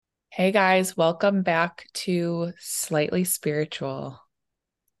Hey guys, welcome back to Slightly Spiritual.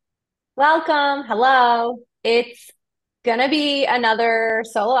 Welcome. Hello. It's gonna be another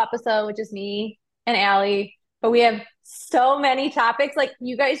solo episode, which is me and Allie. But we have so many topics. Like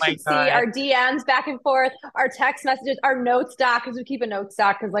you guys My should see God. our DMs back and forth, our text messages, our notes doc, because we keep a notes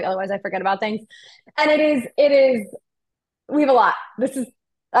doc because like otherwise I forget about things. And we have a lot.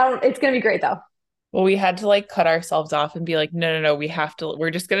 It's gonna be great though. Well, we had to cut ourselves off and be like, no, no, no,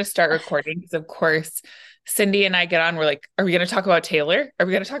 we're just going to start recording because, of course, Cindy and I get on. We're like, are we going to talk about Taylor? Are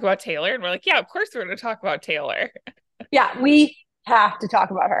we going to talk about Taylor? And we're like, yeah, of course we're going to talk about Taylor. Yeah, we have to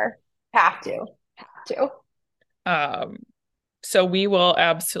talk about her. Have to. Have to. Um, so we will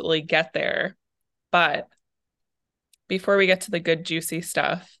absolutely get there. But before we get to the good, juicy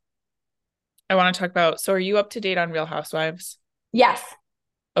stuff, I want to talk about, so are you up to date on Real Housewives? Yes.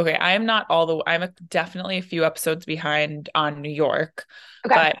 Okay, I am not definitely a few episodes behind on New York,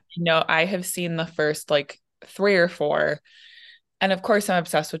 Okay. but I have seen the first three or four. And of course I'm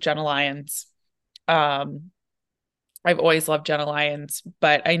obsessed with Jenna Lyons. Um, I've always loved Jenna Lyons,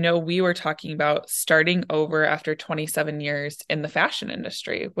 but I know we were talking about starting over after 27 years in the fashion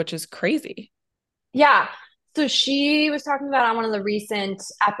industry, which is crazy. Yeah. So she was talking about on one of the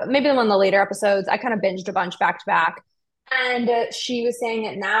maybe one of the later episodes. I kind of binged a bunch back to back. And she was saying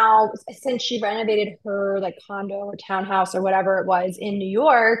that now, since she renovated her like condo or townhouse or whatever it was in New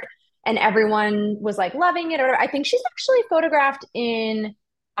York, and everyone was like loving it or whatever, I think she's actually photographed in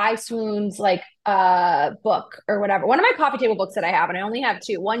I Swoon's like book or whatever. One of my coffee table books that I have, and I only have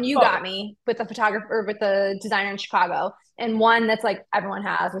two. One you got Oh, me with the photographer with the designer in Chicago, and one that's like everyone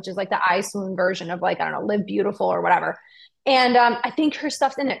has, which is like the I Swoon version of like, I don't know, Live Beautiful or whatever. And I think her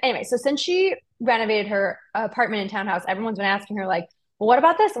stuff's in there. Anyway, so since she renovated her apartment and townhouse, everyone's been asking her, like, well, what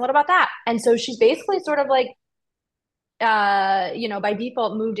about this and what about that? And so she's basically sort of like, by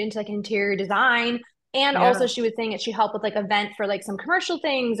default moved into like interior design. And yeah. also she was saying that she helped with like event for like some commercial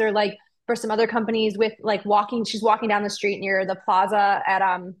things or like for some other companies with like she's walking down the street near the plaza at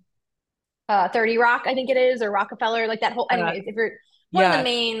 30 Rock, I think it is, or Rockefeller, like that whole, Uh, anyways, if you're one of the yes.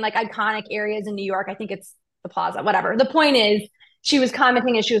 main like iconic areas in New York, I think it's the plaza, whatever. The point is, she was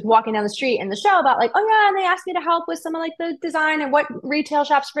commenting as she was walking down the street in the show about like, oh yeah, and they asked me to help with some of like the design and what retail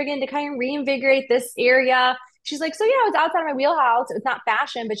shops bring in to kind of reinvigorate this area. She's like, so yeah, it was outside of my wheelhouse. It was not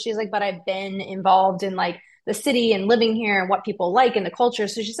fashion, but she's like, but I've been involved in like the city and living here and what people like and the culture.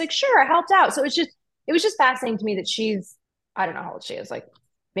 So she's like, sure, I helped out. So it was just fascinating to me that I don't know how old she is, like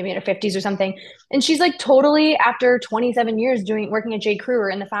maybe in her 50s or something. And she's like totally after 27 years working at J. Crew or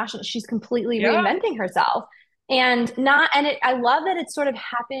in the fashion, she's completely Yeah. reinventing herself. And not and it I love that it sort of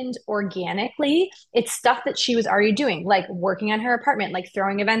happened organically. It's stuff that she was already doing, like working on her apartment, like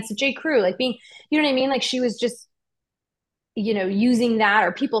throwing events at J. Crew, like being, you know what I mean? Like she was just, using that,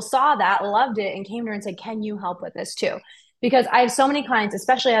 or people saw that, loved it, and came to her and said, can you help with this too? Because I have so many clients,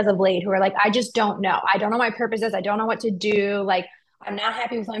 especially as of late, who are like, I just don't know. I don't know my purpose is. I don't know what to do. Like, I'm not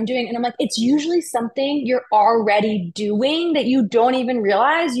happy with what I'm doing. And I'm like, it's usually something you're already doing that you don't even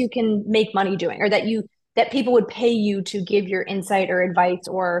realize you can make money doing, or that people would pay you to give your insight or advice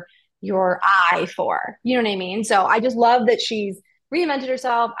or your eye for. You know what I mean? So I just love that she's reinvented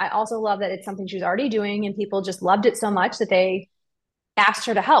herself. I also love that it's something she was already doing and people just loved it so much that they asked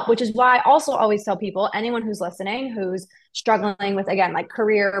her to help, which is why I also always tell people, anyone who's listening, who's struggling with, again, like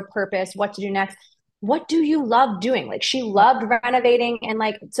career purpose, what to do next, what do you love doing? Like she loved renovating, and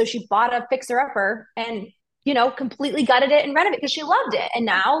like, so she bought a fixer upper and, completely gutted it and renovated because she loved it. And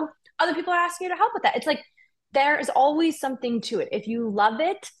now other people are asking you to help with that. It's like, there is always something to it. If you love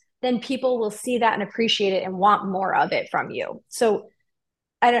it, then people will see that and appreciate it and want more of it from you. So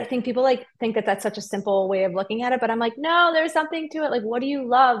I don't think people like think that that's such a simple way of looking at it, but I'm like, no, there's something to it. Like, what do you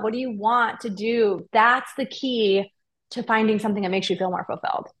love? What do you want to do? That's the key to finding something that makes you feel more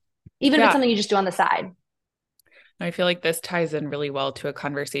fulfilled, even if it's Yeah. something you just do on the side. I feel like this ties in really well to a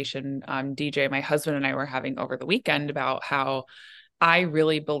conversation DJ, my husband and I were having over the weekend about how I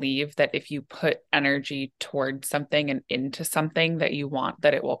really believe that if you put energy towards something and into something that you want,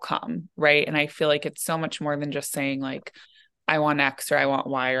 that it will come, right? And I feel like it's so much more than just saying like, I want X or I want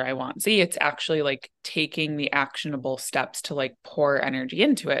Y or I want Z. It's actually like taking the actionable steps to like pour energy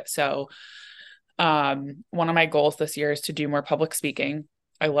into it. So, one of my goals this year is to do more public speaking.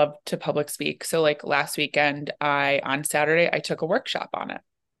 I love to public speak. So like last weekend, on Saturday, I took a workshop on it.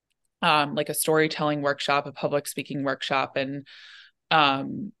 Like a storytelling workshop, a public speaking workshop. And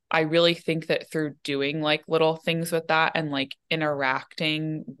I really think that through doing like little things with that and like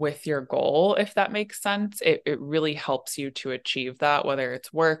interacting with your goal, if that makes sense, it really helps you to achieve that, whether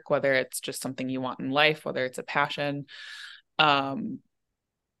it's work, whether it's just something you want in life, whether it's a passion. Um,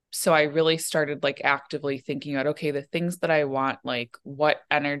 So I really started like actively thinking about, okay, the things that I want, like what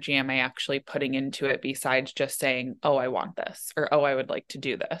energy am I actually putting into it besides just saying, oh, I want this, or oh, I would like to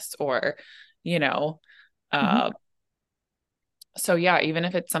do this, or, you know, Mhm. uh, so yeah, even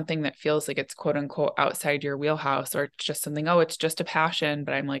if it's something that feels like it's quote unquote outside your wheelhouse, or it's just something, oh, it's just a passion,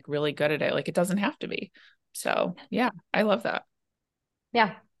 but I'm like really good at it. Like it doesn't have to be. So yeah, I love that.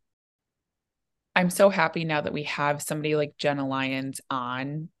 Yeah. I'm so happy now that we have somebody like Jenna Lyons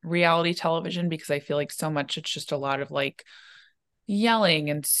on reality television, because I feel like so much it's just a lot of like yelling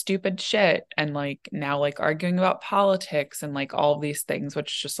and stupid shit and like now like arguing about politics and like all of these things,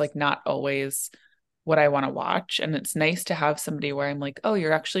 which is just like not always what I want to watch. And it's nice to have somebody where I'm like, oh,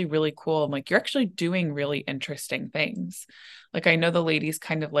 you're actually really cool. I'm like, you're actually doing really interesting things. Like I know the ladies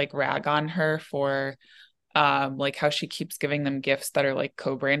kind of like rag on her for like how she keeps giving them gifts that are like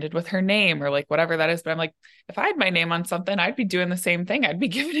co-branded with her name or like whatever that is. But I'm like, if I had my name on something, I'd be doing the same thing. I'd be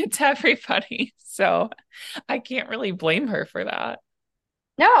giving it to everybody. So I can't really blame her for that.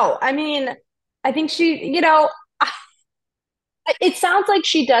 No, I mean, I think it sounds like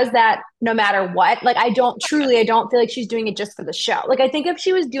she does that no matter what. Like, I don't feel like she's doing it just for the show. Like, I think if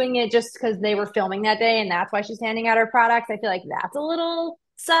she was doing it just because they were filming that day and that's why she's handing out her products, I feel like that's a little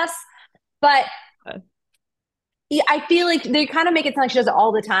sus. But Uh, yeah, I feel like they kind of make it sound like she does it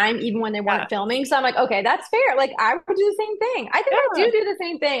all the time, even when they weren't yeah. filming. So I'm like, okay, that's fair. Like, I would do the same thing. I think I Yeah. do the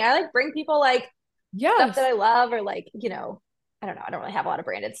same thing. I like bring people like stuff that Yes. I love or like, I don't know. I don't really have a lot of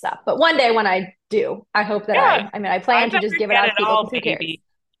branded stuff, but one day when I do, I hope that Yeah. I mean, I I plan to just better give it get out it to people all, because who cares? baby.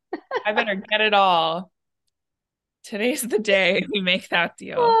 I better get it all. Today's the day we make that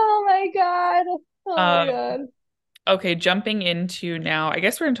deal. Oh my God. Oh my Um, God. okay, jumping into now, I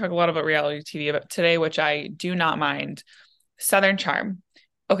guess we're going to talk a lot about reality TV about today, which I do not mind. Southern Charm.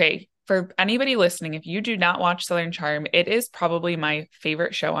 Okay, for anybody listening, if you do not watch Southern Charm, it is probably my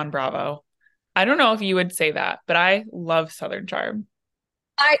favorite show on Bravo. I don't know if you would say that, but I love Southern Charm.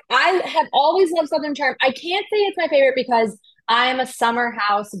 I have always loved Southern Charm. I can't say it's my favorite because I'm a Summer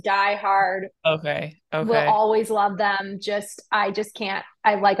House diehard, Okay, will okay. always love them. I just can't.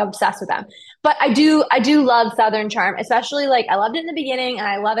 I like obsessed with them. But I do love Southern Charm, especially like I loved it in the beginning and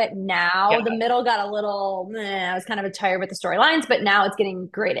I love it now. Yeah. The middle got a little, I was kind of tired with the storylines, but now it's getting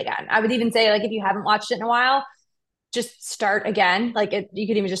great again. I would even say like if you haven't watched it in a while, just start again. You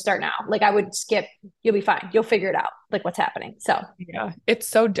could even just start now. Like I would skip, you'll be fine. You'll figure it out, like what's happening. So Yeah. It's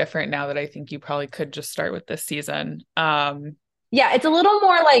so different now that I think you probably could just start with this season. yeah, it's a little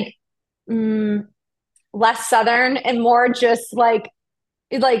more like mm, less Southern and more just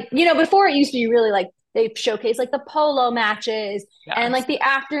before it used to be really like they showcase like the polo matches and Yes. like the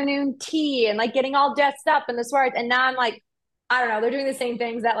afternoon tea and like getting all dressed up and the sweats. And now I'm like, I don't know, they're doing the same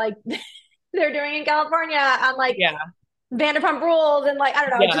things that like they're doing in California on like Yeah. Vanderpump Rules and like I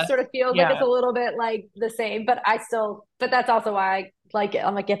don't know, it just Yes. sort of feels like it's Yeah. a little bit like the same. But that's also why I like it.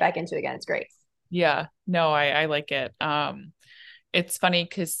 I'm like get back into it again. It's great. Yeah. No, I like it. It's funny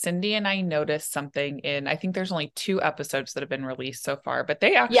because Cindy and I noticed something in, I think there's only two episodes that have been released so far, but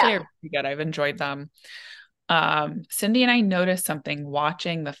they Yeah, actually are pretty good. I've enjoyed them. Cindy and I noticed something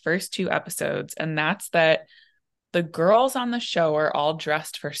watching the first two episodes, and that's that the girls on the show are all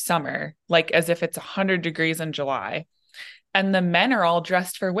dressed for summer, like as if it's 100 degrees in July, and the men are all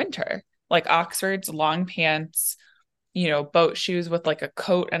dressed for winter, like Oxfords, long pants, boat shoes with like a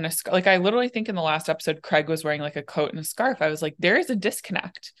coat and a scarf. Like I literally think in the last episode, Craig was wearing like a coat and a scarf. I was like, there is a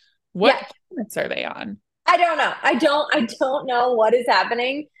disconnect. What yeah. planets are they on? I don't know. I don't know what is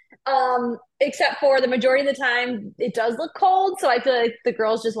happening. Except for the majority of the time it does look cold. So I feel like the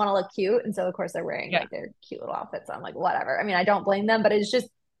girls just want to look cute. And so of course they're wearing Yeah. like their cute little outfits. So I'm like, whatever. I mean, I don't blame them, but it's just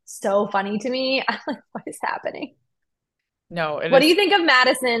so funny to me. I'm like, what is happening? No, it What do is. you think of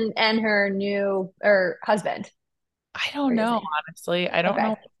Madison and her new or husband? I I don't forget his know, name. honestly. I don't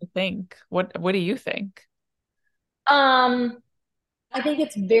know Okay. what to think. What do you think? Um, I think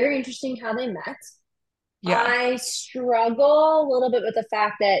it's very interesting how they met. Yeah. I struggle a little bit with the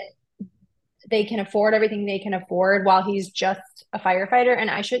fact that they can afford everything they can afford while he's just a firefighter. And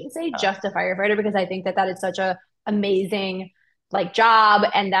I shouldn't say Yeah. just a firefighter because I think that that is such a amazing like job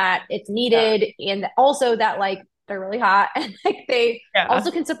and that it's Yeah. needed and also that like they're really hot and like they Yeah. also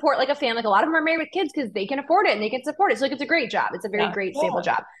can support like a family. Like a lot of them are married with kids because they can afford it and they can support it. So like it's a great job. It's a very Yeah. great stable Totally.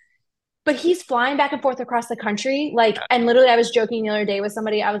 job. But he's flying back and forth across the country. Like, and literally, I was joking the other day with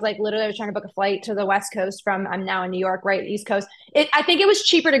somebody. I was like, literally, I was trying to book a flight to the West Coast from, I'm now in New York, right? East Coast. I think it was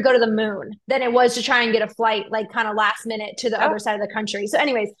cheaper to go to the moon than it was to try and get a flight, like, kind of last minute to the Yeah. other side of the country. So,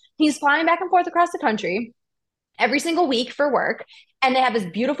 anyways, he's flying back and forth across the country every single week for work. And they have this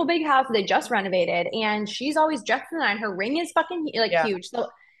beautiful big house that they just renovated. And she's always dressed in the nine. Her ring is fucking like Yeah. huge. So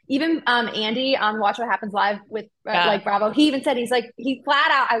even Andy on Watch What Happens Live with Yeah. like Bravo, he even said, he's like, he flat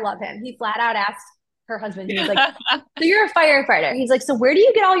out, I love him. He flat out asked her husband, he was like, Yeah. so you're a firefighter. He's like, so where do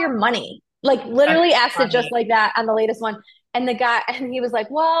you get all your money? Like That's literally asked it just funny. like that on the latest one. And the guy, and he was like,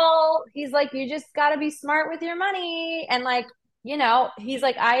 well, he's like, you just got to be smart with your money. And like, he's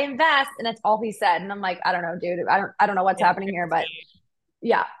like, I invest. And that's all he said. And I'm like, I don't know, dude. I don't know what's happening here, but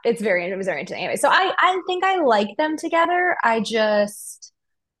yeah, it was very interesting. Anyway, so I think I like them together.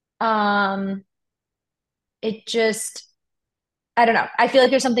 Um, it just, I don't know. I feel like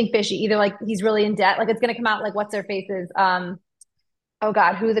there's something fishy. Either like he's really in debt, like it's gonna come out like what's their faces. Oh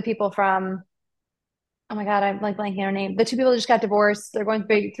God, who are the people from? Oh my God, I'm like blanking on her name. The two people just got divorced. They're going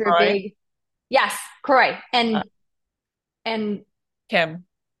through a Troy, big, yes, Croy uh, and Kim.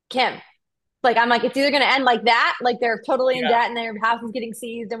 Kim. Like I'm like, it's either gonna end like that, like they're totally in Yeah. debt and their house is getting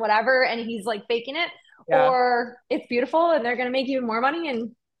seized and whatever, and he's like faking it, Yeah. or it's beautiful and they're gonna make even more money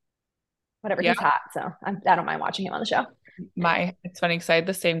and whatever. Yeah. He's hot, so I don't mind watching him on the show. It's funny because I had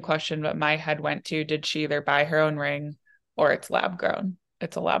the same question, but my head went to, did she either buy her own ring or it's lab grown?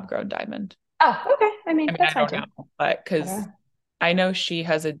 It's a lab grown diamond. Oh, okay. I I mean, mean, that's I fine don't too. know, but because Whatever. I know she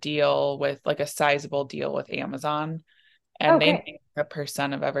has a deal with like a sizable deal with Amazon Oh, and they great. make a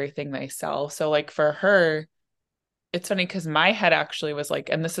percent of everything they sell. So like for her, it's funny because my head actually was like,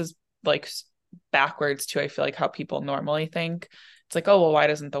 and this is like backwards to I feel like how people normally think. It's like, oh, well, why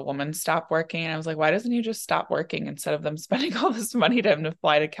doesn't the woman stop working? And I was like, why doesn't he just stop working instead of them spending all this money to him to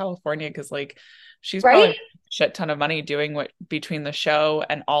fly to California? Because like she's probably Right? a shit ton of money doing what between the show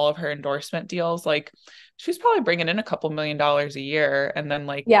and all of her endorsement deals. Like she's probably bringing in a couple $1 million a year. And then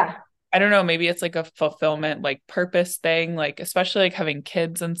like Yeah. I don't know, maybe it's like a fulfillment, like purpose thing, like especially like having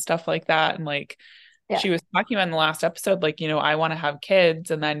kids and stuff like that. And like Yeah. she was talking about in the last episode, like, I want to have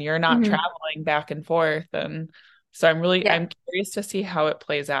kids and then you're not Hmm. traveling back and forth. And so Yeah. I'm curious to see how it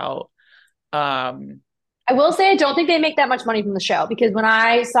plays out. Um, I will say I don't think they make that much money from the show because when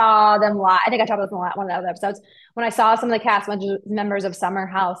I saw them live, I think I talked about this in one of the other episodes. When I saw some of the members of Summer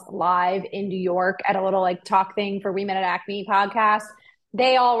House live in New York at a little like talk thing for We Met at Acme podcast,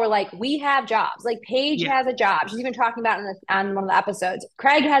 they all were like, "We have jobs. Like Paige yeah, has a job. She's even talking about it on one of the episodes.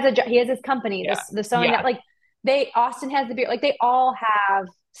 Craig has a job. He has his company. yeah, The sewing that yeah. like Austin has the beer. Like they all have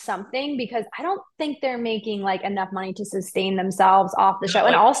something because I don't think they're making like enough money to sustain themselves off the show.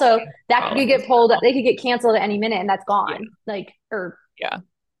 And Like also that could followers get pulled, now. they could get canceled at any minute and that's Yeah, gone. Like, or yeah,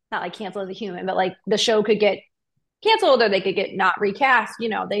 not like canceled as a human, but like the show could get canceled or they could get not recast,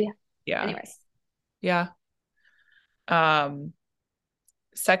 yeah, anyways. yeah. Um,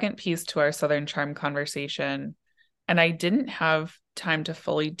 Second piece to our Southern Charm conversation, and I didn't have time to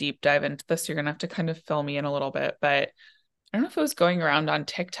fully deep dive into this. You're gonna have to kind of fill me in a little bit, but I don't know if it was going around on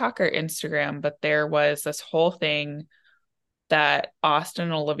TikTok or Instagram, but there was this whole thing that Austin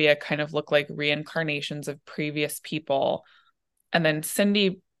and Olivia kind of look like reincarnations of previous people. And then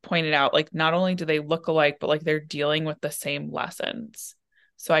Cindy pointed out, like, not only do they look alike, but like they're dealing with the same lessons.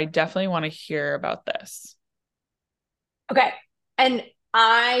 So I definitely want to hear about this. Okay. And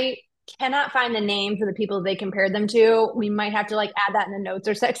I cannot find the names of the people they compared them to. We might have to like add that in the notes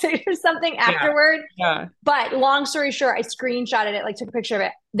or section or something Yeah. afterward. Yeah. But long story short, I screenshotted it, like took a picture of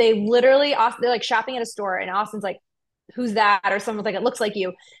it. They literally, they're like shopping at a store, and Austin's like, "Who's that?" Or someone's like, "It looks like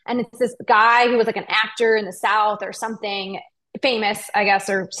you." And it's this guy who was like an actor in the South or something, famous, I guess,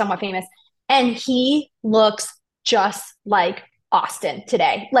 or somewhat famous. And he looks just like Austin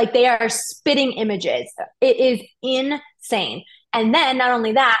today. Like they are spitting images. It is insane. And then not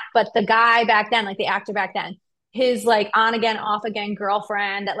only that, but the guy back then, like the actor back then, his like on again, off again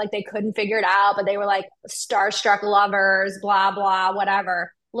girlfriend that like they couldn't figure it out, but they were like starstruck lovers, blah, blah,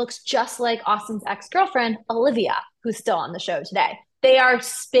 whatever, looks just like Austin's ex girlfriend, Olivia, who's still on the show today. They are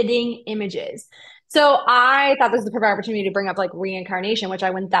spitting images. So I thought this was the perfect opportunity to bring up like reincarnation, which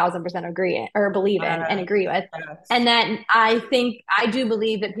I 1000% agree or believe in and agree with. Yes. And then I think I do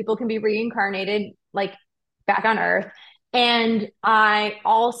believe that people can be reincarnated like back on Earth. And I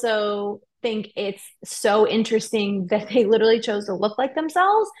also think it's so interesting that they literally chose to look like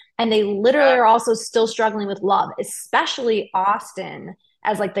themselves and they literally Yeah. are also still struggling with love, especially Austin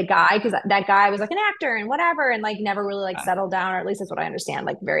as like the guy, because that guy was like an actor and whatever and like never really like Yeah. settled down, or at least that's what I understand,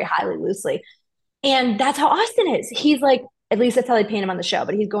 like very highly loosely. And that's how Austin is. He's like, at least that's how they paint him on the show,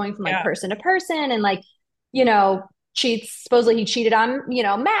 but he's going from like Yeah. person to person and like, you know, supposedly he cheated on,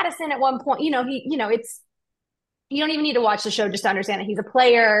 Madison at one point. It's, you don't even need to watch the show just to understand that he's a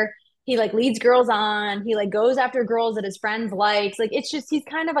player. He like leads girls on. He like goes after girls that his friends likes. Like it's just he's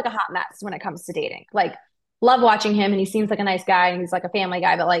kind of like a hot mess when it comes to dating. Like love watching him, and he seems like a nice guy, and he's like a family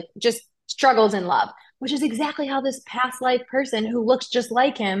guy, but like just struggles in love. which is exactly how this past life person who looks just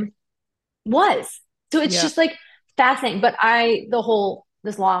like him was. So it's Yeah. just like fascinating. But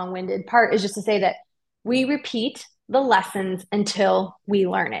this long winded part is just to say that we repeat the lessons until we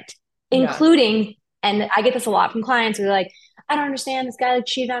learn it, Yeah. including, and I get this a lot from clients who are like, I don't understand, this guy like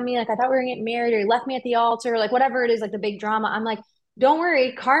cheated on me. Like I thought we were gonna get married, or he left me at the altar, like whatever it is, like the big drama. I'm like, don't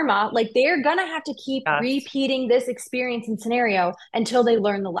worry, karma, like they're gonna have to keep Yes. repeating this experience and scenario until they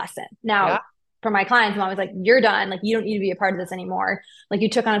learn the lesson. Yeah. Now, for my clients, I'm always like, you're done. Like you don't need to be a part of this anymore. Like you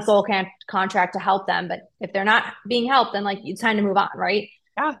took on a contract to help them, but if they're not being helped, then like it's time to move on, right?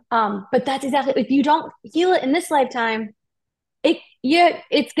 Yeah. But that's exactly, if you don't heal it in this lifetime,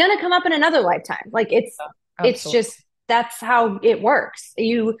 it's gonna come up in another lifetime. Like it's Absolutely. just that's how it works.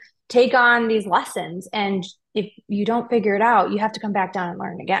 You take on these lessons, and if you don't figure it out, you have to come back down and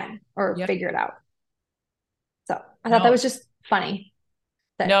learn again or Yeah. figure it out. So I thought that No, was just funny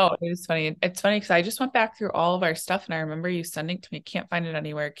that no, it was funny. It's funny because I just went back through all of our stuff and I remember you sending it to me. Can't find it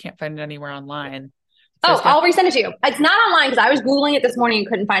anywhere. Can't find it anywhere online. So I was Oh, gonna, I'll resend it to you. It's not online because I was Googling it this morning and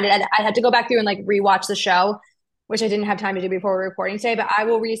couldn't find it. I had to go back through and like rewatch the show, which I didn't have time to do before we're recording today, but I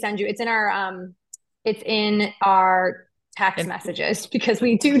will resend you. It's in our text and messages because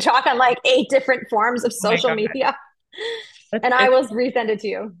we do talk on like 8 different forms of oh my social God. media. It's, And I it's will resend it to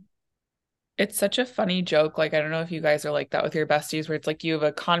you. it's such a funny joke. Like, I don't know if you guys are like that with your besties, where it's like you have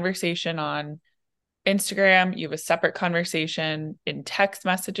a conversation on Instagram, you have a separate conversation in text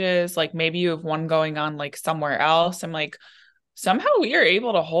messages, like maybe you have one going on like somewhere else. I'm like, somehow we are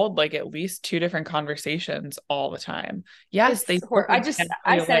able to hold like at least two different conversations all the time. Yes, they It's look horrible. I identically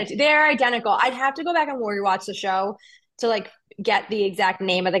sent alike. it to you. They're identical. I'd have to go back and rewatch the show to like get the exact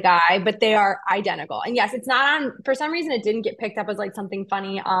name of the guy, but they are identical. And yes, it's not on, for some reason it didn't get picked up as like something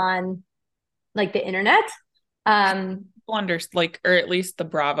funny on like the internet. Um, People under like, or at least the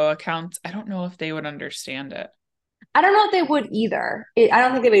Bravo accounts. I don't know if they would understand it. I don't know if they would either. I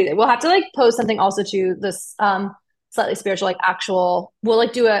don't think they would either. We'll have to like post something also to this slightly spiritual, like actual, we'll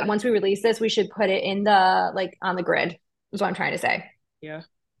like do it once we release this, we should put it in the like on the grid, is what I'm trying to say. Yeah,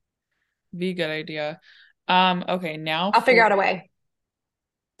 be a good idea. Okay, now I'll figure for out a way.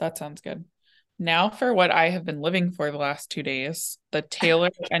 that sounds good. Now for what I have been living for the last 2 days, the Taylor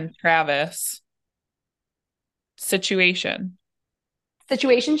and Travis situation.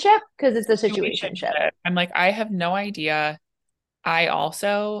 Situationship, because it's a situationship. Situationship. I'm like, I have no idea. I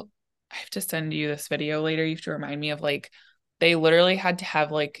also I have to send you this video later. You have to remind me of like they literally had to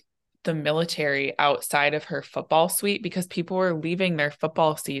have like the military outside of her football suite because people were leaving their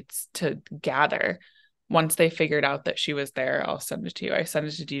football seats to gather once they figured out that she was there. I'll send it to you. I sent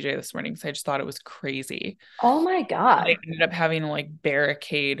it to DJ this morning because I just thought it was crazy. Oh my They God. ended up having to like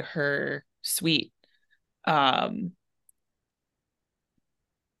barricade her suite. Um,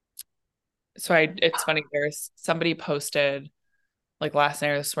 so it's funny, there's somebody posted like last night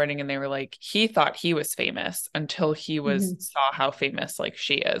or this morning and they were like he thought he was famous until he was Mhm. saw how famous like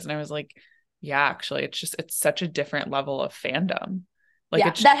she is and I was like yeah actually it's such a different level of fandom like Yeah,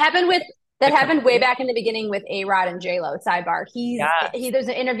 it's that the happened way country. back in the beginning with A Rod and J Lo. Sidebar. Yes. There's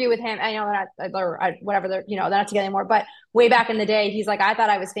an interview with him. I know they're not whatever they're not together anymore. But way back in the day, he's like, I thought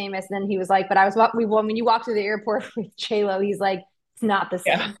I was famous, and then he was like, but I was we when you walk through the airport with J Lo, he's like, it's not the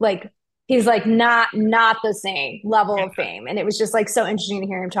Yeah. same. Like he's like not the same level of fame, and it was just like so interesting to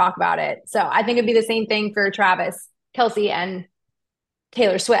hear him talk about it. So I think it'd be the same thing for Travis Kelsey and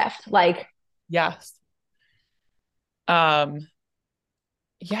Taylor Swift. Like Yes. um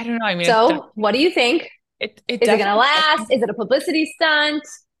yeah I don't know I mean so, what do you think? it Is it going to definitely last? Is it a publicity stunt?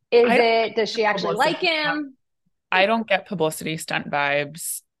 Is I don't it, does get she actually like publicity him? I don't get publicity stunt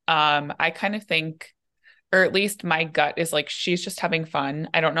vibes. I kind of think or at least my gut is like she's just having fun.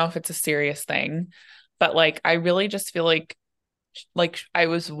 I don't know if it's a serious thing, but like I really just feel like I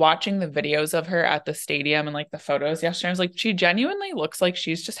was watching the videos of her at the stadium and like the photos yesterday. I was like, she genuinely looks like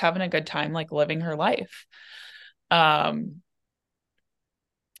she's just having a good time, like living her life. Um,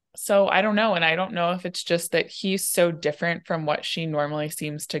 so I don't know. And I don't know if it's just that he's so different from what she normally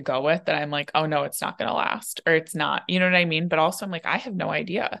seems to go with that I'm like, oh no, it's not gonna last, or it's not, you know what I mean? But also I'm like, I have no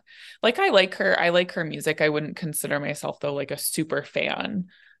idea. Like I like her music. I wouldn't consider myself though like a super fan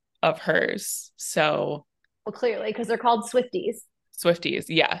of hers. So Well, clearly, because they're called Swifties. Swifties,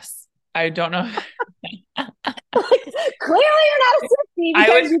 yes. I don't know. Clearly, you're not a Swiftie I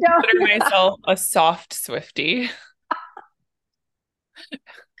would because you don't. consider myself a soft Swiftie.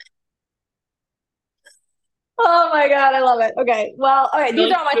 Oh my God, I love it. Okay. Well, all I right. feel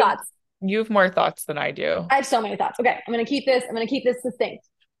These are like all my thoughts. you have more thoughts than I do. I have so many thoughts. Okay. I'm going to keep this succinct,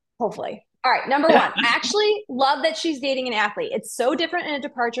 hopefully. All right, number one, actually love that she's dating an athlete. It's so different and a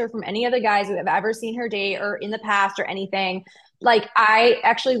departure from any other guys who have ever seen her date or in the past or anything. Like, I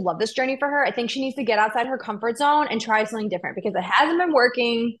actually love this journey for her. I think she needs to get outside her comfort zone and try something different because it hasn't been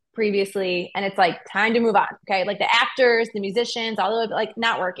working previously. And it's like time to move on. Okay. Like the actors, the musicians, all of it, like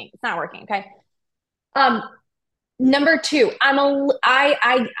not working. It's not working. Okay. Um, Number two,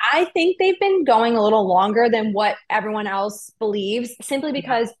 I think they've been going a little longer than what everyone else believes, simply Yeah.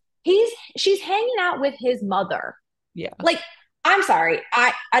 because she's hanging out with his mother. Yeah. Like, I'm sorry,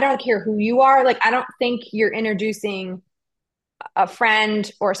 I don't care who you are. Like, I don't think you're introducing a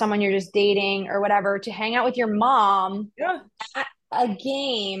friend or someone you're just dating or whatever to hang out with your mom Yeah. at a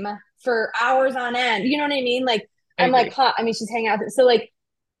game for hours on end. You know what I mean? Like, I I'm like, agree. huh. I mean, she's hanging out. So like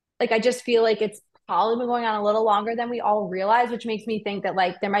I just feel like it's probably been going on a little longer than we all realize, which makes me think that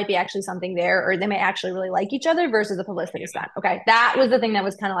like there might be actually something there, or they may actually really like each other versus a publicity Yeah. stunt. Okay, that was the thing that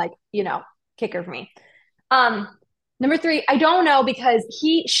was kind of like kicker for me. Um, Number three, I don't know because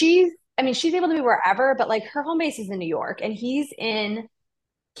she's I mean she's able to be wherever, but like her home base is in New York and he's in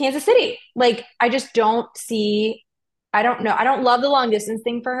Kansas City. Like I just don't see. I don't know. I don't love the long distance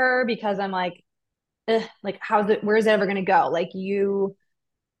thing for her because I'm like, ugh, like how's it? Where's it ever going to go? Like you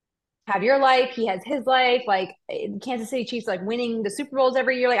have your life, he has his life. Like Kansas City Chiefs, like winning the Super Bowls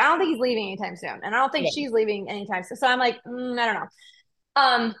every year. Like I don't think he's leaving anytime soon, and I don't think Yeah. she's leaving anytime soon. So I'm like, I don't know.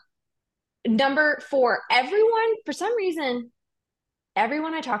 Um, Number four, everyone for some reason,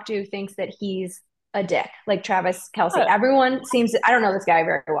 everyone I talk to thinks that he's a dick, like Travis Kelsey. Yeah. Everyone seems to, I don't know this guy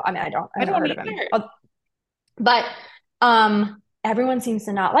very well. I mean, I I've never don't heard of him. either. But everyone seems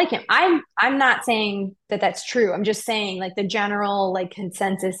to not like him. I'm not saying that that's true. I'm just saying like the general like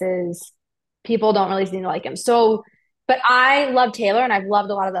consensus is people don't really seem to like him. So, but I love Taylor and I've loved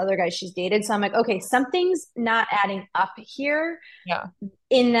a lot of the other guys she's dated. So I'm like, okay, something's not adding up here Yeah.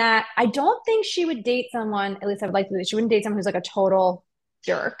 in that I don't think she would date someone, at least I would like to believe she wouldn't date someone who's like a total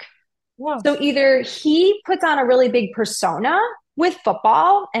jerk. Yeah. So either he puts on a really big persona with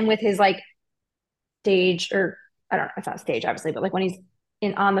football and with his like stage, or I don't know, it's not stage obviously, but like when he's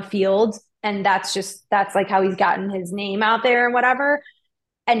in on the field, and that's like how he's gotten his name out there and whatever.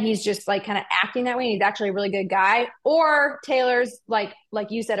 And he's just like kind of acting that way. And he's actually a really good guy. Or Taylor's like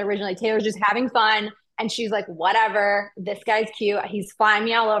you said originally, Taylor's just having fun. And she's like, whatever, this guy's cute. He's flying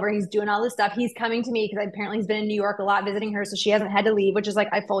me all over. He's doing all this stuff. He's coming to me because apparently he's been in New York a lot visiting her. So she hasn't had to leave, which is like,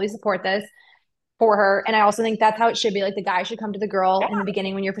 I fully support this for her. And I also think that's how it should be. Like the guy should come to the girl in the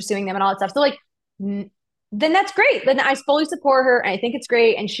beginning when you're pursuing them and all that stuff. So like then that's great. Then I fully support her and I think it's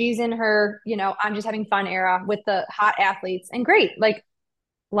great. And she's in her, I'm just having fun era with the hot athletes and great. Like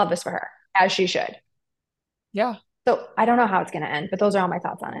love this for her as she should. Yeah. So I don't know how it's going to end, but those are all my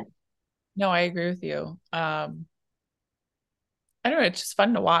thoughts on it. No, I agree with you. I don't know, it's just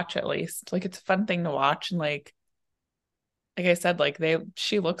fun to watch at least. Like it's a fun thing to watch and like I said, like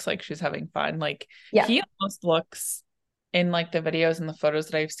she looks like she's having fun. Like Yeah. he almost looks in like the videos and the photos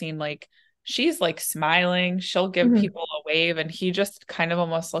that I've seen, like she's like smiling, she'll give Mm-hmm. people a wave, and he just kind of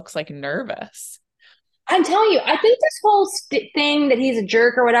almost looks like nervous. I'm telling you, I think this whole thing that he's a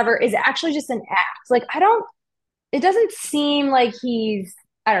jerk or whatever is actually just an act. Like, it doesn't seem like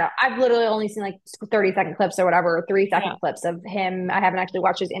I don't know. I've literally only seen like 30-second clips or whatever, or 3 second Yeah. clips of him. I haven't actually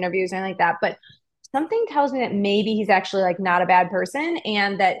watched his interviews or anything like that, but something tells me that maybe he's actually like not a bad person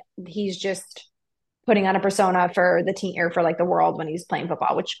and that he's just putting on a persona for the team or for like the world when he's playing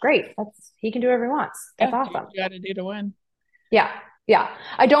football, which great. He can do whatever he wants. That's Yeah. Do what awesome. you gotta do to win. Yeah. Yeah.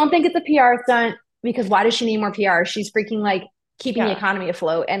 I don't think it's a PR stunt because why does she need more PR? She's freaking like keeping the Yeah. economy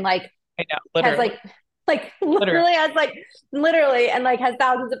afloat and like I know. has Literally. Literally. literally and like has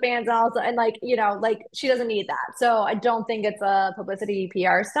thousands of fans and also and like like she doesn't need that. So I don't think it's a publicity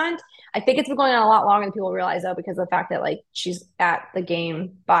PR stunt. I think it's been going on a lot longer than people realize though because of the fact that like she's at the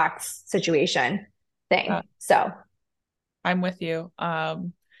game box situation Yeah. thing. So I'm with you.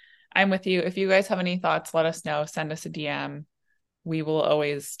 I'm with you. If you guys have any thoughts, let us know. Send us a DM. We will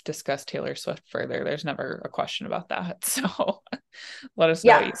always discuss Taylor Swift further. There's never a question about that. So let us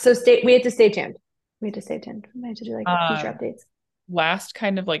know what yeah, you so we have to stay tuned. We have to stay tuned. We have to do like future um updates. last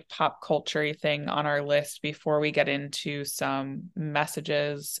kind of like pop culture thing on our list before we get into some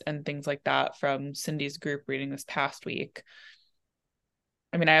messages and things like that from Cindy's group reading this past week.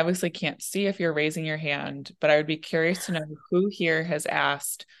 I mean, I obviously can't see if you're raising your hand, but I would be curious to know who here has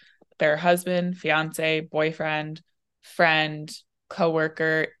asked their husband, fiance, boyfriend, friend,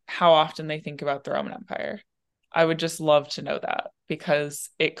 coworker, how often they think about the Roman Empire. I would just love to know that because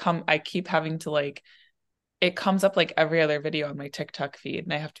I keep having to like it comes up like every other video on my TikTok feed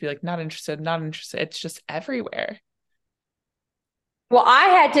and I have to be like not interested, not interested. It's just everywhere. Well, I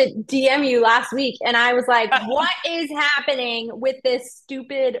had to DM you last week and I was like, what is happening with this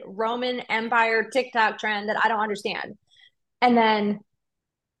stupid Roman Empire TikTok trend that I don't understand? And then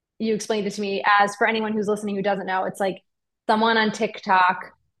you explained it to me as for anyone who's listening who doesn't know, it's like someone on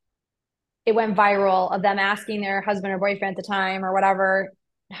TikTok, it went viral of them asking their husband or boyfriend at the time or whatever,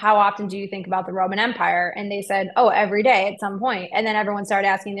 how often do you think about the Roman Empire? And they said, oh, every day at some point. And then everyone started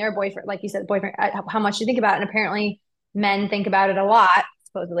asking their boyfriend, like you said, boyfriend, how much do you think about it? And apparently men think about it a lot,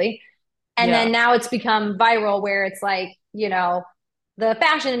 supposedly. And Yeah. then now it's become viral where it's like, the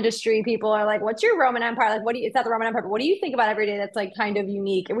fashion industry people are like, what's your Roman Empire? Like, what do you, it's not the Roman Empire, but what do you think about every day that's like kind of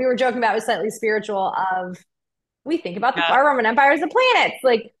unique? And we were joking about it was slightly spiritual of we think about Yeah. our Roman Empire as the planets.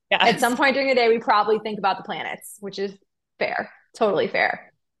 Like at some Yes. point during the day, we probably think about the planets, which is fair, totally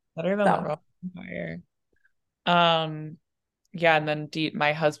fair. Better than the So Roman Empire. Um, yeah, and then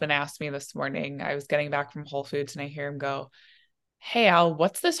my husband asked me this morning, I was getting back from Whole Foods and I hear him go, "Hey Al,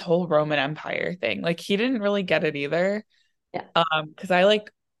 what's this whole Roman Empire thing?" Like he didn't really get it either. yeah, Because I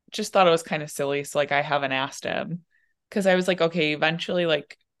like just thought it was kind of silly. So like I haven't asked him. Because I was like, okay, eventually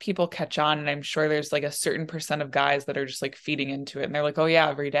like people catch on and I'm sure there's like a certain percent of guys that are just like feeding into it and they're like, oh yeah,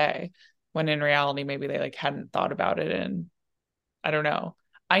 every day. When in reality, maybe they like hadn't thought about it and I don't know.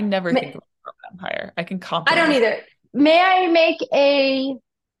 I never think about the Roman Empire. I can I don't confidently say, either. May I make a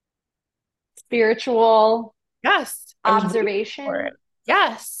spiritual yes, I was waiting for it. observation?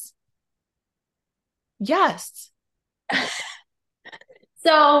 Yes. Yes.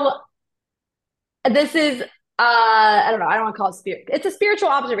 So this is I don't know, I don't want to call it spirit. It's a spiritual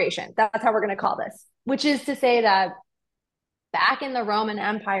observation. That's how we're going to call this, which is to say that back in the Roman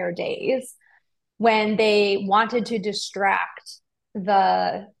Empire days, when they wanted to distract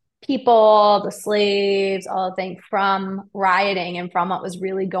the people, the slaves, all the things from rioting and from what was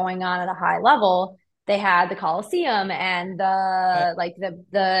really going on at a high level, they had the Colosseum and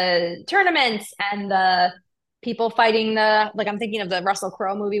the tournaments and the people fighting the like I'm thinking of the Russell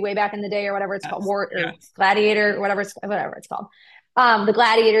Crowe movie way back in the day or whatever it's called, Yes. War or Yes. Gladiator, whatever it's called. The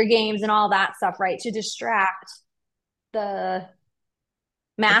gladiator games and all that stuff, right? To distract the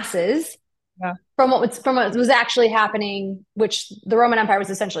The, masses yeah. from what was actually happening, which the Roman Empire was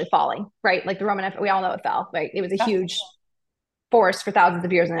essentially falling, right? Like the Roman Empire, we all know it fell, right? It was a Yes. huge force for thousands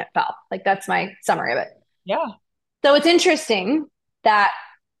of years and it fell. Like that's my summary of it. Yeah. So it's interesting that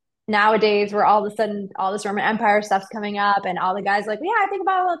nowadays we're all of a sudden all this Roman Empire stuff's coming up and all the guys like, yeah, I think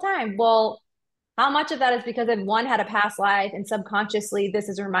about it all the time. Well, how much of that is because if one had a past life and subconsciously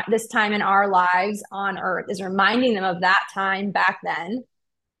this time in our lives on earth is reminding them of that time back then,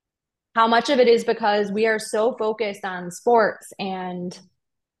 how much of it is because we are so focused on sports and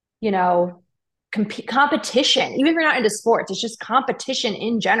you know competition, even if you're not into sports, it's just competition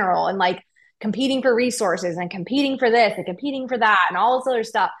in general and like competing for resources and competing for this and competing for that and all this other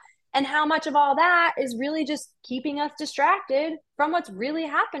stuff, and how much of all that is really just keeping us distracted from what's really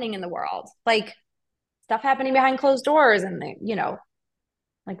happening in the world, like stuff happening behind closed doors and the,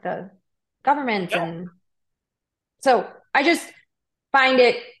 like the governments. Yeah. And so I just find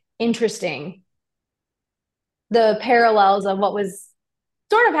it interesting the parallels of what was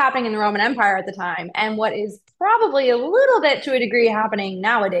sort of happening in the Roman Empire at the time and what is probably a little bit to a degree happening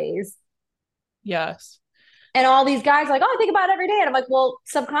nowadays. Yes. And all these guys are like, oh, I think about it every day. And I'm like, well,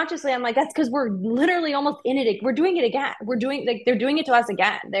 subconsciously, I'm like, that's because we're literally almost in it. We're doing it again. We're doing like they're doing it to us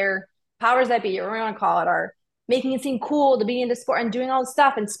again. Their powers that be, or whatever you want to call it, are making it seem cool to be into sport and doing all this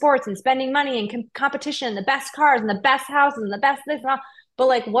stuff and sports and spending money and competition and the best cars and the best houses and the best this and all. But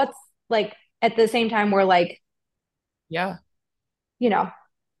like, what's like at the same time, we're like, Yeah. you know,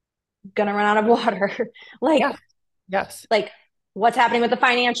 gonna run out of water. like Yeah. Yes. like what's happening with the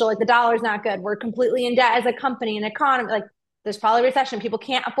financial, like the dollar's not good, we're completely in debt as a company and economy, like there's probably a recession, people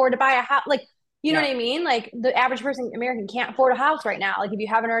can't afford to buy a house, like you know Yeah. what I mean, like the average person American can't afford a house right now, like if you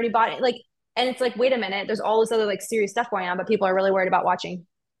haven't already bought it, like, and it's like wait a minute, there's all this other like serious stuff going on, but people are really worried about watching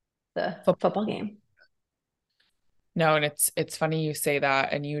the football game. No, and it's funny you say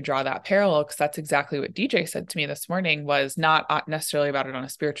that and you draw that parallel because that's exactly what DJ said to me this morning was not necessarily about it on a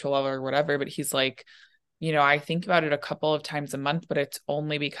spiritual level or whatever, but he's like, I think about it a couple of times a month, but it's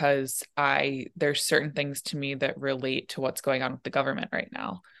only because there's certain things to me that relate to what's going on with the government right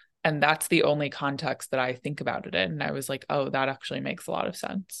now. And that's the only context that I think about it in. And I was like, oh, that actually makes a lot of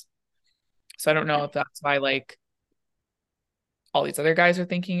sense. So I don't know Yeah, if that's why like all these other guys are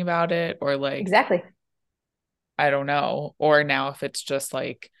thinking about it or like exactly. I don't know. Or now if it's just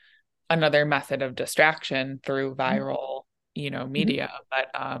like another method of distraction through Mm-hmm. viral, Mm-hmm. media.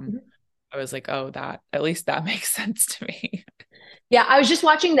 But Mm-hmm. I was like, oh, that at least that makes sense to me. Yeah, I was just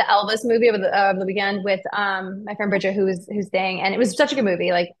watching the Elvis movie of the weekend with my friend Bridget, who's staying, and it was such a good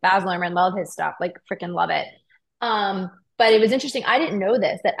movie. Like Baz Luhrmann, love his stuff, like freaking love it. But it was interesting. I didn't know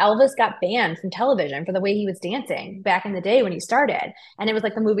this that Elvis got banned from television for the way he was dancing back in the day when he started, and it was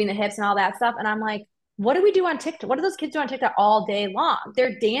like the moving the hips and all that stuff. And I'm like, what do we do on TikTok? What do those kids do on TikTok all day long?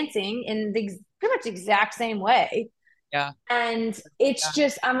 They're dancing in the pretty much the exact same way. Yeah. And it's Yeah.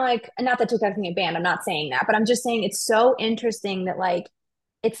 just, I'm like, not that TikTok's gonna get banned. I'm not saying that, but I'm just saying it's so interesting that like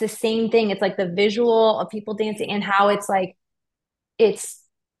it's the same thing. It's like the visual of people dancing and how it's like it's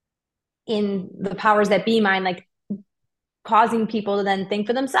in the powers that be mind, like causing people to then think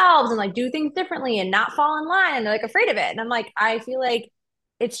for themselves and like do things differently and not fall in line and they're like afraid of it. And I'm like, I feel like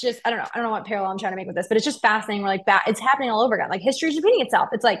it's just, I don't know. I don't know what parallel I'm trying to make with this, but it's just fascinating. We're like that it's happening all over again. Like history is repeating itself.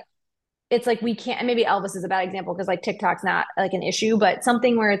 It's like we can't, and maybe Elvis is a bad example because like TikTok's not like an issue, but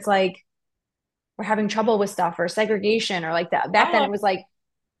something where it's like we're having trouble with stuff or segregation or like that. Back then Oh, it was like,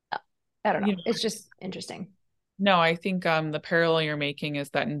 I don't know. you know, It's just interesting. no, I think the parallel you're making is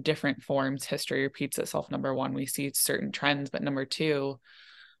that in different forms, history repeats itself. Number one, we see certain trends, but number two,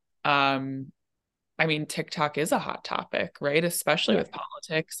 um, I mean, TikTok is a hot topic, right? Especially Yeah. with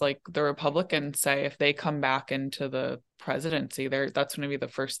politics. Like the Republicans say if they come back into the presidency, that's going to be the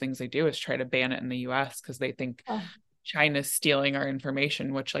first things they do is try to ban it in the US because they think Oh, China's stealing our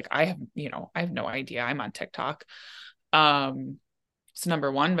information, which like I have no idea. I'm on TikTok. Um, it's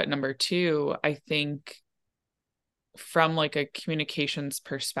number one, but number two, I think from like a communications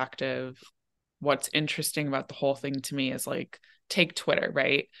perspective, what's interesting about the whole thing to me is like take Twitter,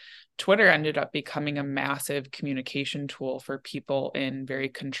 right? Twitter ended up becoming a massive communication tool for people in very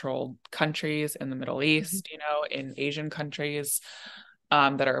controlled countries in the Middle mhm. East, in Asian countries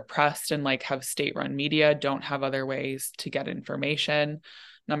that are oppressed and like have state run media, don't have other ways to get information.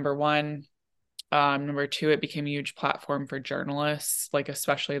 Number one. Number two, it became a huge platform for journalists, like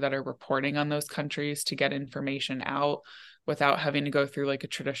especially that are reporting on those countries to get information out without having to go through like a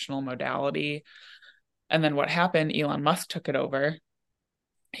traditional modality. And then what happened? Elon Musk took it over.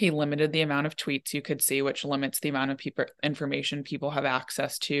 He limited the amount of tweets you could see, which limits the amount of people information people have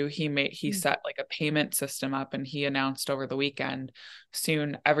access to. He set like a payment system up and he announced over the weekend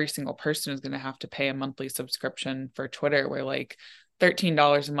soon every single person is going to have to pay a monthly subscription for Twitter where like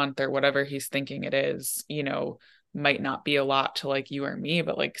 $13 a month or whatever he's thinking it is, might not be a lot to like you or me,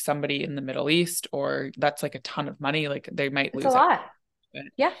 but like somebody in the Middle East or that's like a ton of money, like they might It's a lose it. lot.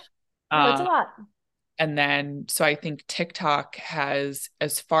 Yeah. No, it's a Um, lot. and then, so I think TikTok has,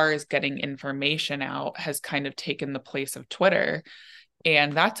 as far as getting information out, has kind of taken the place of Twitter.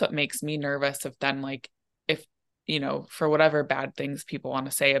 And that's what makes me nervous of then, like, if, for whatever bad things people want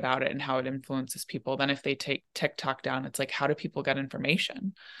to say about it and how it influences people, then if they take TikTok down, it's like, how do people get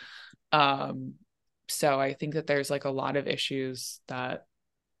information? Um, so I think that there's like a lot of issues that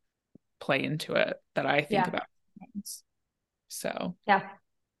play into it that I think Yeah. about. So, Yeah.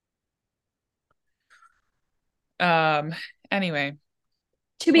 um, anyway,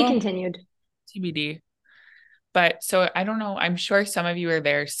 To be well, continued. TBD. But so I don't know. I'm sure some of you are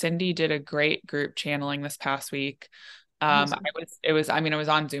there. Cindy did a great group channeling this past week. Awesome. I was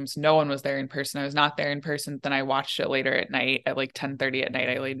on Zoom, so no one was there in person. I was not there in person. Then I watched it later at night at like 10:30 at night.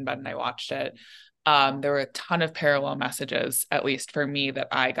 I laid in bed and I watched it. There were a ton of parallel messages, at least for me, that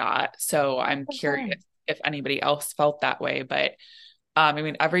I got. So I'm For curious sure. if anybody else felt that way. But I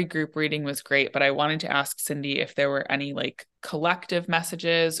mean, every group reading was great, but I wanted to ask Cindy if there were any like collective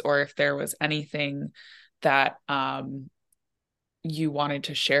messages or if there was anything that you wanted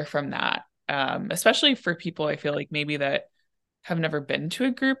to share from that, especially for people I feel like maybe that have never been to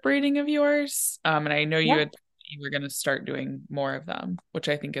a group reading of yours. And I know Yeah. you were going to start doing more of them, which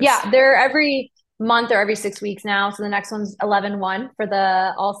I think is Yeah. They're every month or every 6 weeks now. So the next one's 11/1 for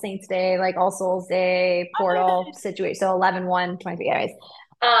the All Saints Day, like All Souls Day portal situation. So 11/1, 23. Anyways.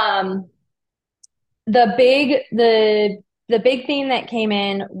 Um, the big theme that came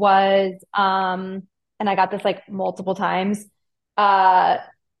in was and I got this like multiple times, uh,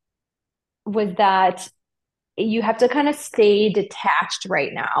 was that you have to kind of stay detached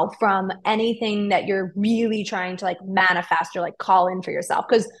right now from anything that you're really trying to like manifest or like call in for yourself.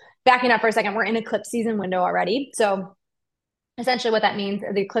 Because backing up for a second, we're in eclipse season window already. So essentially what that means,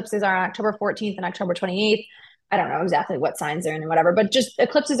 the eclipses are on October 14th and October 28th. I don't know exactly what signs they're in and whatever, but just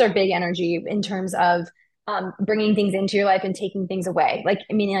eclipses are big energy in terms of bringing things into your life and taking things away, like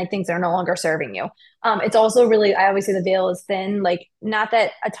meaning like things that are no longer serving you. It's also really, I always say the veil is thin. Like, not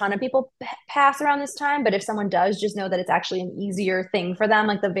that a ton of people pass around this time, but if someone does, just know that it's actually an easier thing for them.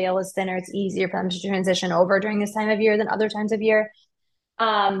 Like, the veil is thinner. It's easier for them to transition over during this time of year than other times of year.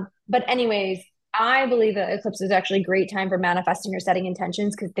 But anyways, I believe that eclipse is actually a great time for manifesting or setting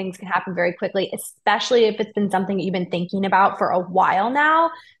intentions because things can happen very quickly, especially if it's been something that you've been thinking about for a while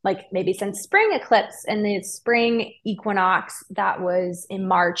now, like maybe since spring eclipse and the spring equinox that was in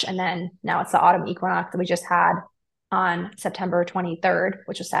March. And then now it's the autumn equinox that we just had on September 23rd,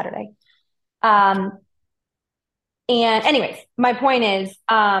 which was Saturday. Um, and anyways, my point is,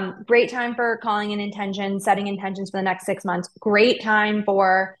 great time for calling in intentions, setting intentions for the next 6 months. Great time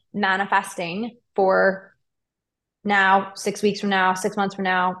for manifesting for now, 6 weeks from now, 6 months from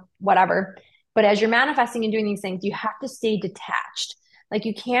now, whatever. But as you're manifesting and doing these things, you have to stay detached. Like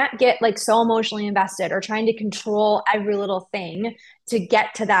you can't get like so emotionally invested or trying to control every little thing to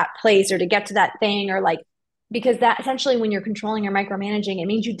get to that place or to get to that thing or like because that essentially when you're controlling or micromanaging, it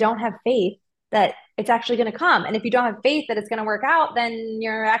means you don't have faith that it's actually going to come. And if you don't have faith that it's going to work out, then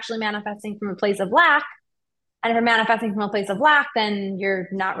you're actually manifesting from a place of lack. And if you're manifesting from a place of lack, then you're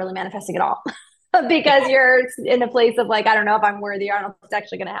not really manifesting at all Yeah. because you're in a place of like, I don't know if I'm worthy or I don't know if it's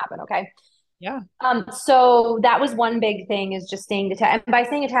actually going to happen. Okay. Yeah. So that was one big thing is just staying detached. And by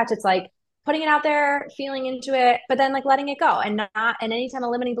staying attached, it's like putting it out there, feeling into it, but then like letting it go and not, and anytime a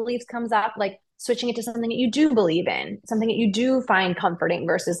limiting beliefs comes up, like switching it to something that you do believe in, something that you do find comforting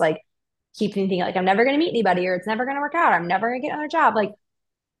versus like keep thinking like, I'm never going to meet anybody or it's never going to work out. I'm never going to get another job. Like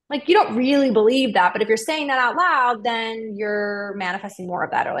you don't really believe that, but if you're saying that out loud, then you're manifesting more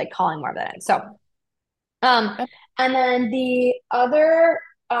of that or like calling more of that in. So, um, That- and then the other,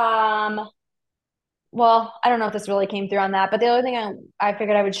 well, I don't know if this really came through on that, but the other thing I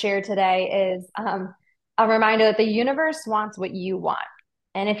figured I would share today is a reminder that the universe wants what you want.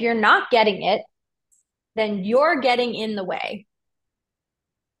 And if you're not getting it, then you're getting in the way.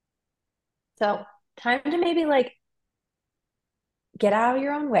 So, time to maybe like get out of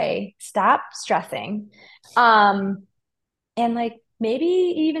your own way, stop stressing. Um, and like maybe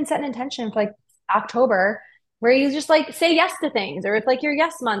even set an intention for like October where you just like say yes to things or it's like your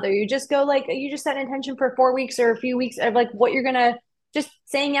yes month or you just go like you just set an intention for 4 weeks or a few weeks of like what you're gonna just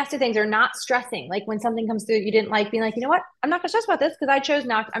saying yes to things or not stressing like when something comes through that you didn't like being like you know what I'm not gonna stress about this because I chose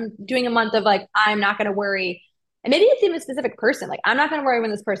not I'm doing a month of like I'm not gonna worry and maybe it's even a specific person like I'm not gonna worry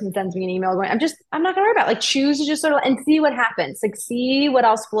when this person sends me an email going I'm not gonna worry about it. Like choose to just sort of and see what happens like see what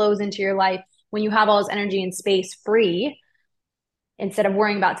else flows into your life when you have all this energy and space free instead of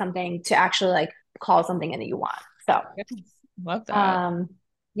worrying about something to actually like call something in that you want. So, yes. Love that. um,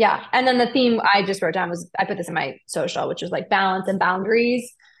 yeah. And then the theme I just wrote down was I put this in my social, which is like balance and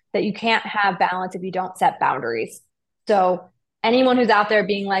boundaries, that you can't have balance if you don't set boundaries. So, anyone who's out there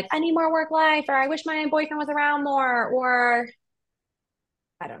being like, I need more work life, or I wish my boyfriend was around more, or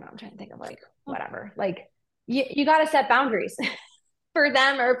I don't know, I'm trying to think of like whatever. Like, you got to set boundaries for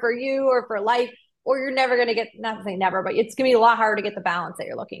them or for you or for life, or you're never going to get, not to say never, but it's going to be a lot harder to get the balance that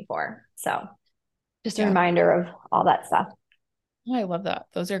you're looking for. So, just a Yeah. reminder of all that stuff. Oh, I love that.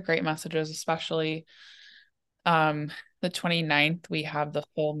 Those are great messages, especially um the 29th we have the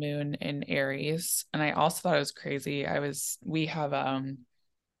full moon in Aries. And I also thought it was crazy. We have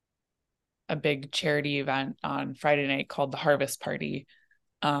a big charity event on Friday night called the Harvest Party.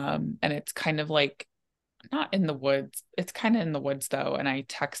 And it's kind of like not in the woods. It's kind of in the woods though. And I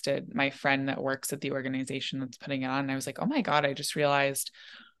texted my friend that works at the organization that's putting it on. And I was like, oh my God, I just realized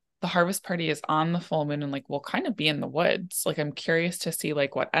the harvest party is on the full moon and like we'll kind of be in the woods. Like I'm curious to see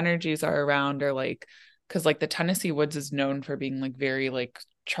like what energies are around or like because like the Tennessee woods is known for being like very like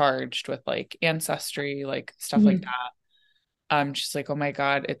charged with like ancestry, like stuff like Mm-hmm. that. She's like, oh my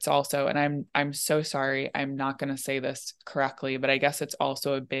God, it's also, and I'm so sorry, I'm not gonna say this correctly, but I guess it's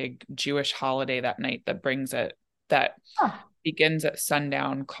also a big Jewish holiday that night that brings it that Oh, begins at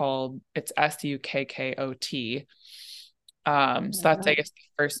sundown called it's Sukkot. So that's I no. guess the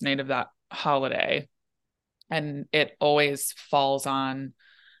first night of that holiday. And it always falls on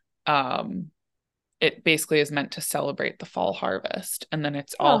um it basically is meant to celebrate the fall harvest. And then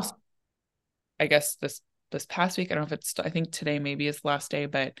it's also Oh, I guess this past week, I don't know if it's I think today maybe is the last day,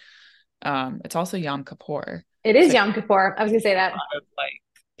 but it's also Yom Kippur. it So is I Yom Kippur. I was gonna say think a that. lot of like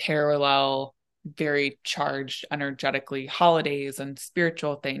parallel, very charged energetically holidays and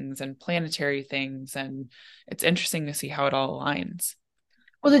spiritual things and planetary things. And it's interesting to see how it all aligns.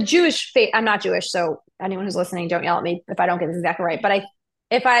 Well, the Jewish faith, I'm not Jewish, so anyone who's listening, don't yell at me if I don't get this exactly right. But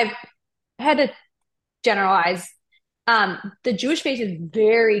if I had to generalize, the Jewish faith is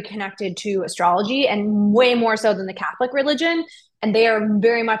very connected to astrology and way more so than the Catholic religion. And they are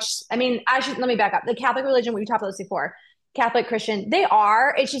very much, I mean, let me back up. The Catholic religion, we've talked about this before, Catholic, Christian, they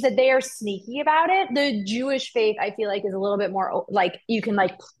are, it's just that they are sneaky about it. The Jewish faith, I feel like, is a little bit more like you can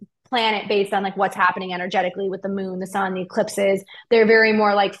like planet based on like what's happening energetically with the moon, the sun, the eclipses. They're very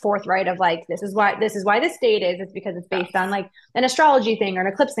more like forthright of like this is why this date is. It's because it's based on Yes. like an astrology thing or an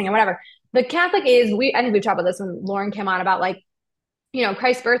eclipse thing or whatever. The Catholic is we I think we've talked about this when Lauren came on about like,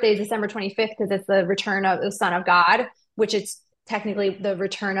 Christ's birthday is December 25th because it's the return of the Son of God, which it's technically the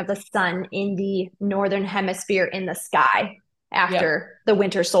return of the sun in the northern hemisphere in the sky Yep. after the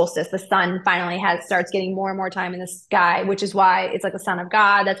winter solstice. The sun finally starts getting more and more time in the sky, which is why it's like the Son of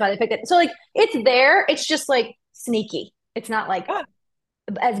God. That's why they picked it. So like it's there. It's just like sneaky. It's not like Yeah.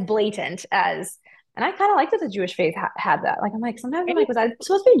 as blatant as. And I kind of like that the Jewish faith had that. Like I'm like sometimes I'm I do. like, was I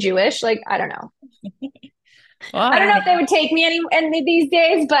supposed to be Jewish? Like I don't know. Well, I I don't mean, know if they would take me any these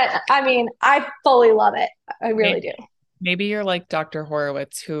days, but I mean, I fully love it. I really maybe, do. maybe you're like Dr.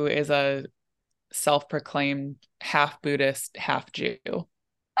 Horowitz, who is a self-proclaimed half Buddhist, half Jew.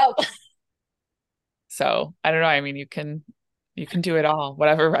 Oh, So I don't know. I mean, you can do it all,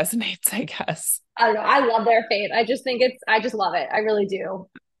 whatever resonates, I guess. I don't know. I love their faith. I just love it. I really do.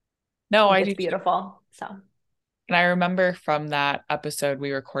 I No, think I it's do too. beautiful. So, And I remember from that episode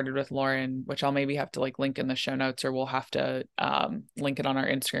we recorded with Lauren, which I'll maybe have to like link in the show notes or we'll have to link it on our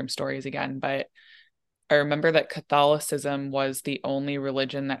Instagram stories again. But I remember that Catholicism was the only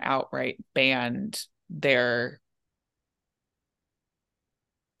religion that outright banned their,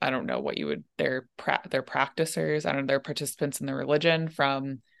 I don't know what you would, their practicers, I don't know, their participants in the religion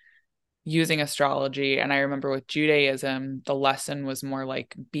from using astrology. And I remember with Judaism, the lesson was more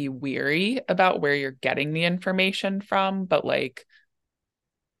like be weary about where you're getting the information from, but like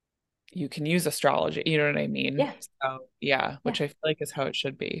you can use astrology, you know what I mean? yeah. So yeah, Yeah. which I feel like is how it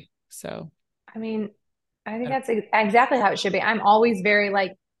should be. So I mean, I think I that's exactly how it should be. I'm always very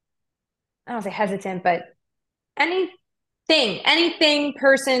like, I don't say hesitant, but anything,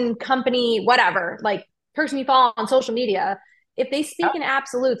 person, company, whatever, like person you follow on social media, if they speak in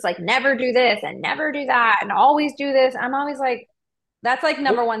absolutes, like never do this and never do that and always do this, I'm always like, that's like don't,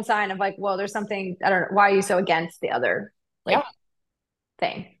 number one sign of like, well, there's something, I don't know, why are you so against the other yeah, like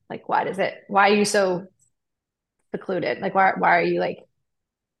thing? Like, why are you so secluded? Like, why are you like,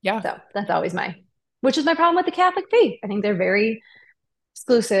 yeah, so that's always which is my problem with the Catholic faith. I think they're very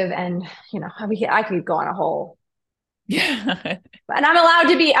exclusive and, I could go on a whole, yeah, and I'm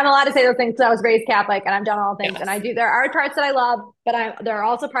allowed to say those things because I was raised Catholic and I've done all things. And yes, there are parts that I love, but there are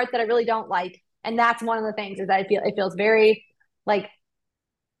also parts that I really don't like. And that's one of the things is that it feels very like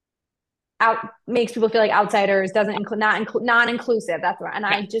out makes people feel like outsiders, doesn't include non-inclusive. That's right. And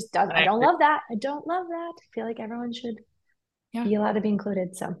yes. And I I don't agree. love that. I don't love that. I feel like everyone should Yeah, be allowed to be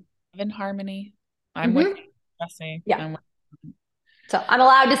included. So live in harmony. I'm with mm-hmm. you. Trust me. Yeah. I'm with you. So I'm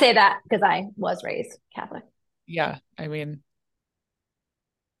allowed to say that because I was raised Catholic. Yeah, I mean,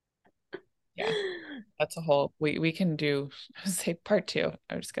 yeah, that's a whole we can do say part two.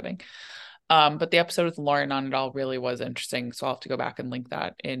 I'm just kidding. But the episode with Lauren on it all really was interesting. So I'll have to go back and link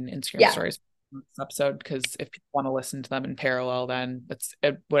that in Instagram Yeah. stories this episode because if people want to listen to them in parallel, then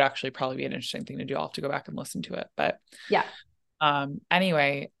it would actually probably be an interesting thing to do. I'll have to go back and listen to it. But Yeah.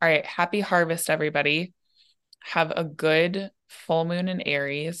 anyway, all right, happy harvest, everybody. Have a good full moon in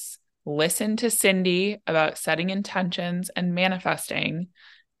Aries. Listen to Cindy about setting intentions and manifesting.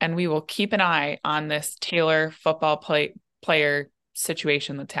 And we will keep an eye on this Taylor player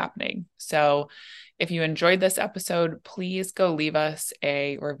situation that's happening. So if you enjoyed this episode, please go leave us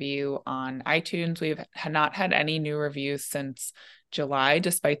a review on iTunes. We've not had any new reviews since July,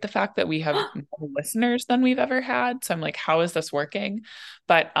 despite the fact that we have more listeners than we've ever had. So I'm like, how is this working?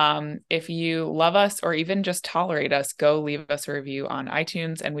 But if you love us or even just tolerate us, go leave us a review on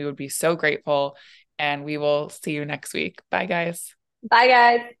iTunes and we would be so grateful. And we will see you next week. Bye, guys. Bye,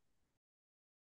 guys.